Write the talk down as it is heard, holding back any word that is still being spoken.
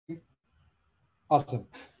Awesome.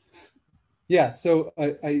 Yeah, so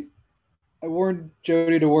I warned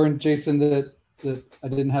Jody to warn Jason that I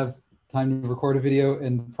didn't have time to record a video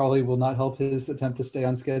and probably will not help his attempt to stay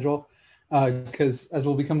on schedule. Because as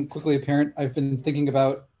will become quickly apparent, I've been thinking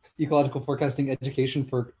about ecological forecasting education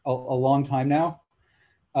for a long time now.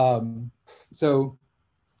 So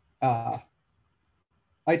I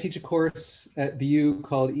teach a course at BU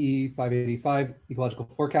called E585, Ecological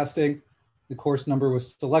Forecasting. The course number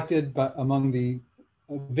was selected, but among the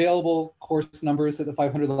available course numbers at the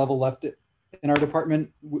 500 level left in our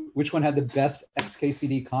department, which one had the best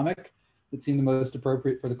XKCD comic that seemed the most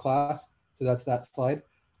appropriate for the class. So that's that slide.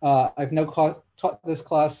 I've now taught this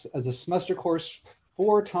class as a semester course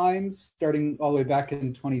 4 times, starting all the way back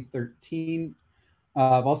in 2013.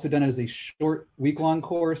 I've also done it as a short week-long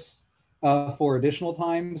course 4 additional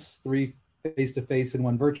times, 3 face-to-face and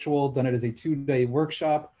 1 virtual, done it as a 2-day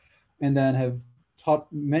workshop, and then have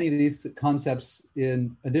taught many of these concepts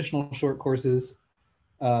in additional short courses.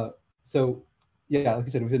 So yeah, like I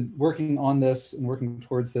said, we've been working on this and working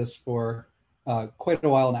towards this for quite a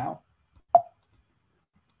while now.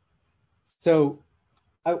 So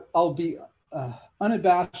I'll be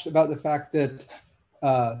unabashed about the fact that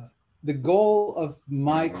the goal of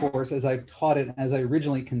my course, as I've taught it, as I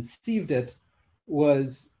originally conceived it,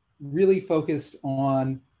 was really focused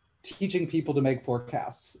on teaching people to make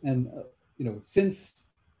forecasts. And since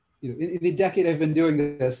in the decade I've been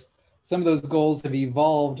doing this, some of those goals have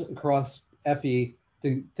evolved across EFI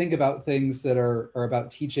to think about things that are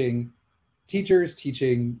about teaching teachers,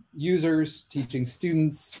 teaching users, teaching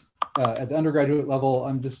students at the undergraduate level.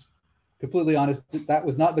 I'm just completely honest, that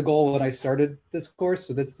was not the goal when I started this course.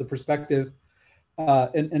 So that's the perspective.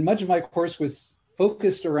 And much of my course was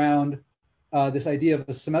focused around this idea of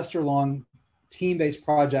a semester-long team-based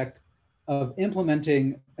project of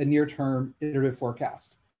implementing a near-term iterative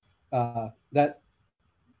forecast. That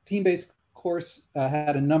team-based course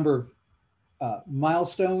had a number of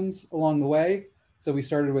milestones along the way. So we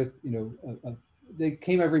started with, they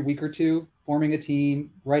came every week or two, forming a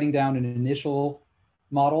team, writing down an initial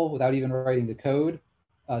model without even writing the code,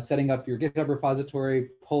 setting up your GitHub repository,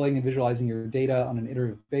 pulling and visualizing your data on an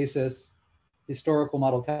iterative basis, historical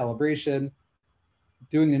model calibration,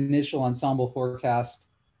 doing an initial ensemble forecast,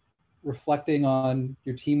 reflecting on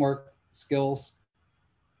your teamwork skills,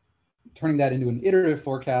 turning that into an iterative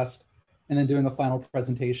forecast, and then doing a final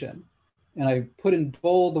presentation. And I put in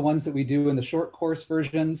bold the ones that we do in the short course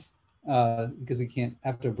versions because we can't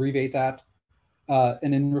have to abbreviate that.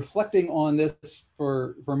 And in reflecting on this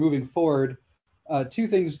for moving forward, 2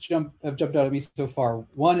 things have jumped out at me so far.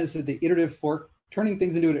 One is that the turning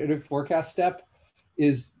things into an iterative forecast step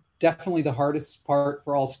is definitely the hardest part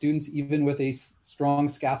for all students, even with a strong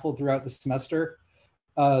scaffold throughout the semester.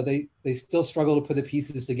 They still struggle to put the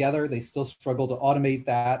pieces together. They still struggle to automate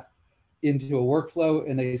that into a workflow,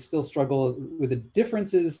 and they still struggle with the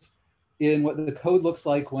differences in what the code looks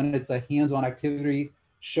like when it's a hands-on activity,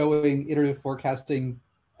 showing iterative forecasting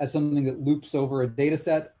as something that loops over a data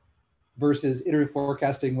set versus iterative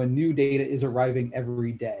forecasting when new data is arriving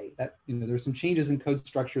every day. That there's some changes in code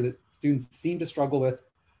structure that students seem to struggle with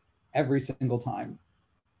every single time.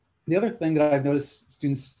 The other thing that I've noticed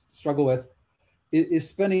students struggle with is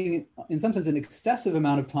spending, in some sense, an excessive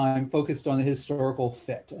amount of time focused on the historical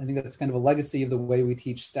fit. I think that's kind of a legacy of the way we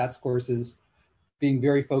teach stats courses, being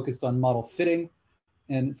very focused on model fitting.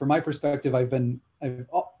 And from my perspective, I've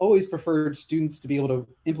always preferred students to be able to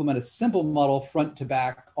implement a simple model front to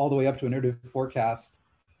back all the way up to an iterative forecast,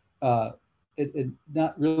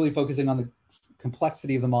 not really focusing on the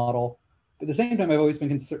complexity of the model. But at the same time, I've always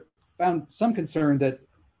been found some concern that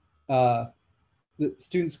the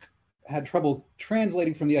students had trouble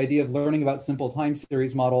translating from the idea of learning about simple time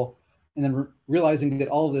series model and then realizing that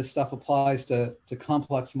all of this stuff applies to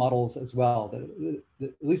complex models as well. That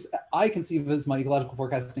at least I conceive as my ecological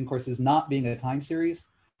forecasting course as not being a time series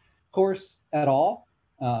course at all,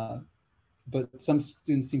 but some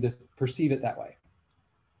students seem to perceive it that way.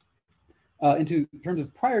 In terms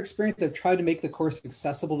of prior experience, I've tried to make the course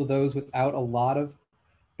accessible to those without a lot of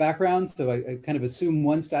background. So I kind of assume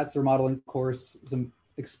one stats or modeling course, some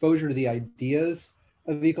exposure to the ideas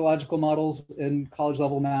of ecological models in college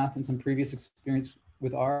level math and some previous experience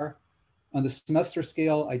with R. On the semester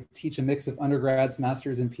scale, I teach a mix of undergrads,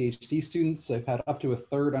 masters, and PhD students. So I've had up to a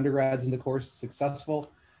third undergrads in the course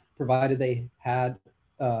successful, provided they had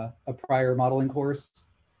a prior modeling course.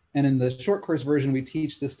 And in the short course version, we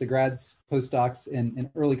teach this to grads, postdocs, and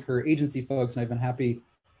early career agency folks. And I've been happy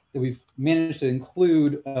that we've managed to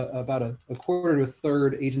include about a quarter to a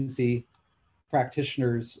third agency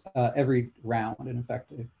practitioners every round. And in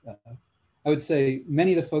fact, I would say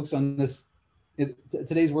many of the folks on this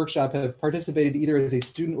today's workshop have participated either as a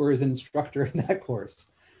student or as an instructor in that course.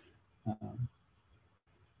 In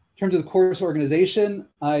terms of the course organization,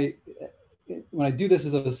 when I do this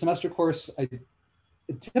as a semester course, a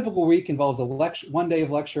typical week involves a lecture, 1 day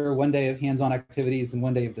of lecture, 1 day of hands-on activities, and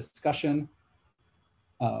 1 day of discussion.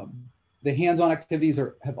 The hands-on activities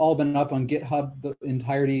have all been up on GitHub, the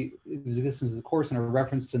entirety of the existence of the course, and are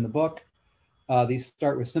referenced in the book. These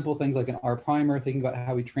start with simple things like an R primer, thinking about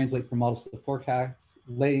how we translate from models to forecasts,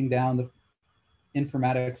 laying down the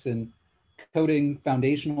informatics and coding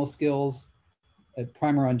foundational skills, a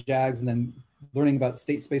primer on JAGs, and then learning about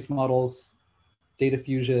state space models, data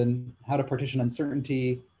fusion, how to partition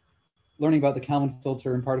uncertainty, learning about the Kalman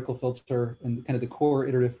filter and particle filter, and kind of the core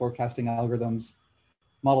iterative forecasting algorithms,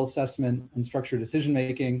 model assessment, and structured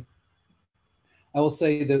decision-making. I will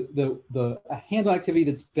say the hands-on activity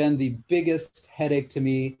that's been the biggest headache to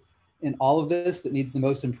me in all of this that needs the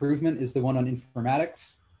most improvement is the one on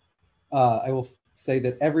informatics. I will say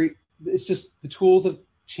that it's just the tools have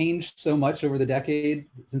changed so much over the decade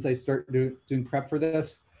since I started doing prep for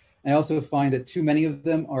this. And I also find that too many of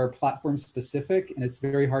them are platform specific, and it's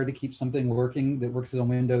very hard to keep something working that works on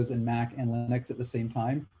Windows and Mac and Linux at the same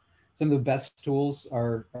time. Some of the best tools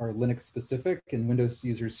are Linux specific, and Windows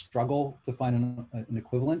users struggle to find an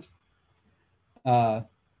equivalent. I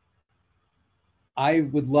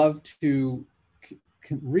would love to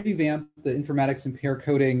revamp the informatics and pair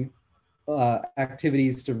coding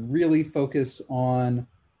activities to really focus on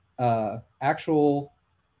actual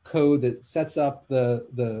code that sets up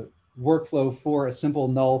the workflow for a simple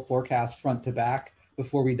null forecast front to back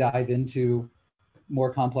before we dive into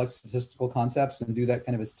more complex statistical concepts, and do that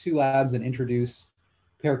kind of as 2 labs and introduce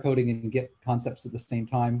pair coding and Git concepts at the same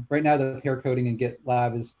time. Right now, the pair coding and Git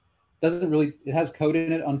lab it has code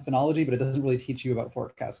in it on phonology, but it doesn't really teach you about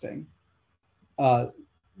forecasting.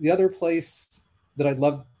 The other place that I'd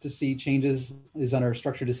love to see changes is on our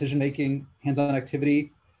structured decision-making hands-on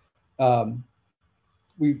activity.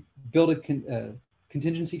 We build a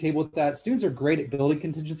contingency table with that. Students are great at building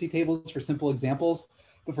contingency tables for simple examples,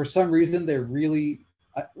 but for some reason, they're really,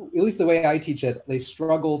 at least the way I teach it, they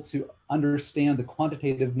struggle to understand the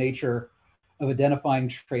quantitative nature of identifying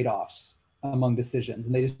trade-offs among decisions.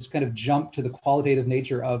 And they just kind of jump to the qualitative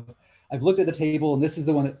nature of, I've looked at the table and this is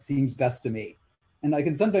the one that seems best to me. And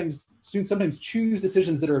students sometimes choose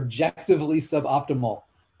decisions that are objectively suboptimal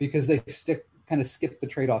because they kind of skip the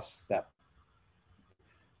trade-off step.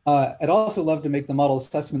 I'd also love to make the model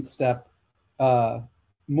assessment step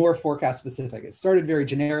more forecast specific. It started very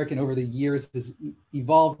generic and over the years has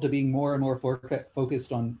evolved to being more and more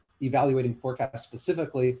focused on evaluating forecasts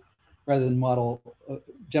specifically rather than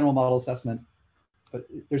general model assessment, but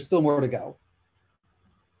there's still more to go.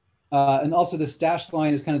 And also this dashed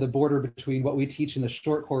line is kind of the border between what we teach in the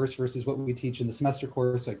short course versus what we teach in the semester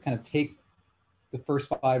course. So I kind of take the first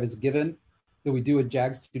 5 as a given, that we do a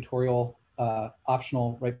JAGS tutorial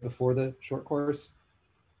optional right before the short course.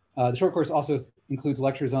 The short course also includes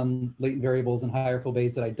lectures on latent variables and hierarchical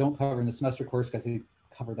Bayes that I don't cover in the semester course because I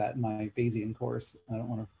cover that in my Bayesian course. I don't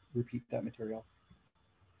want to repeat that material.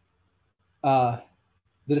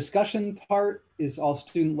 The discussion part is all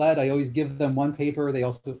student-led. I always give them 1 paper. They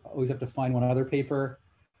also always have to find 1 other paper.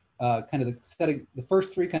 Kind of the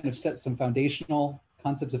first 3 kind of set some foundational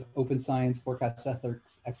concepts of open science, forecast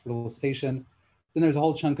ethics, expert elicitation. Then there's a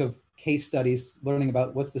whole chunk of case studies, learning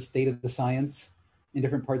about what's the state of the science in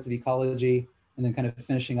different parts of ecology, and then kind of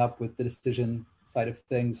finishing up with the decision side of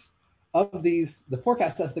things. Of these, the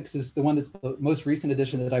forecast ethics is the one that's the most recent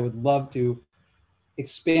addition that I would love to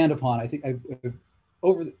expand upon. I think I've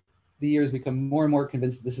over the years become more and more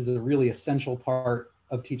convinced that this is a really essential part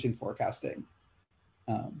of teaching forecasting.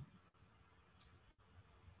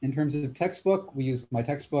 In terms of textbook, we use my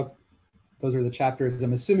textbook. Those are the chapters.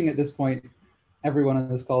 I'm assuming at this point, everyone on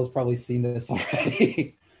this call has probably seen this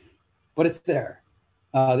already, but it's there.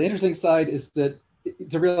 The interesting side is that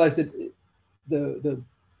to realize that the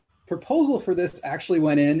proposal for this actually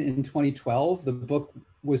went in 2012. The book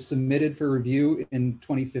was submitted for review in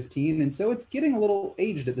 2015. And so it's getting a little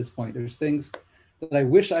aged at this point. There's things that I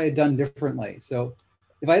wish I had done differently. So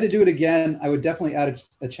if I had to do it again, I would definitely add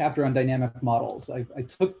a chapter on dynamic models. I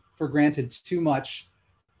took for granted too much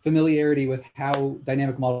familiarity with how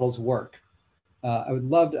dynamic models work. I would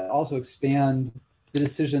love to also expand the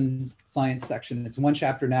decision science section. It's 1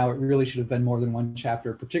 chapter now. It really should have been more than 1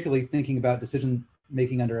 chapter, particularly thinking about decision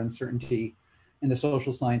making under uncertainty and the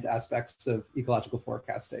social science aspects of ecological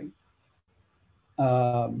forecasting.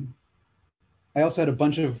 I also had a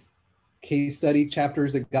bunch of case study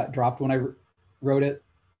chapters that got dropped when I wrote it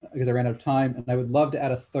because I ran out of time. And I would love to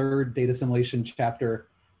add a 3rd data assimilation chapter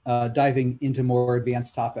diving into more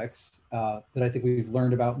advanced topics that I think we've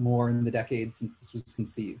learned about more in the decades since this was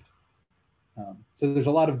conceived. So there's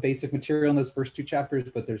a lot of basic material in those first 2 chapters,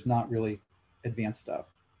 but there's not really advanced stuff.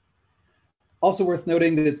 Also worth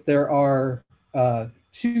noting that there are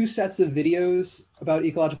 2 sets of videos about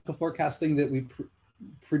ecological forecasting that we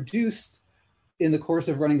produced in the course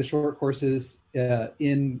of running the short courses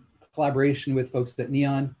in collaboration with folks at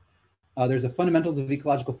NEON. There's a Fundamentals of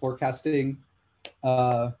Ecological Forecasting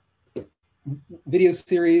video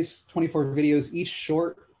series, 24 videos, each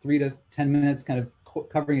short, 3 to 10 minutes, kind of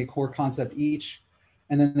covering a core concept each.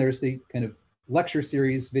 And then there's the kind of lecture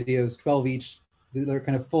series videos, 12 each. They're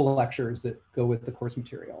kind of full lectures that go with the course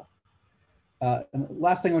material. And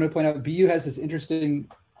last thing I want to point out, BU has this interesting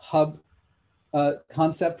hub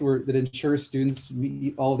concept that ensures students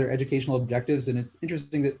meet all of their educational objectives. And it's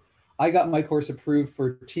interesting that I got my course approved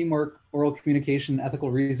for teamwork, oral communication, ethical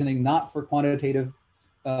reasoning, not for quantitative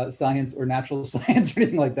science or natural science or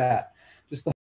anything like that. Just the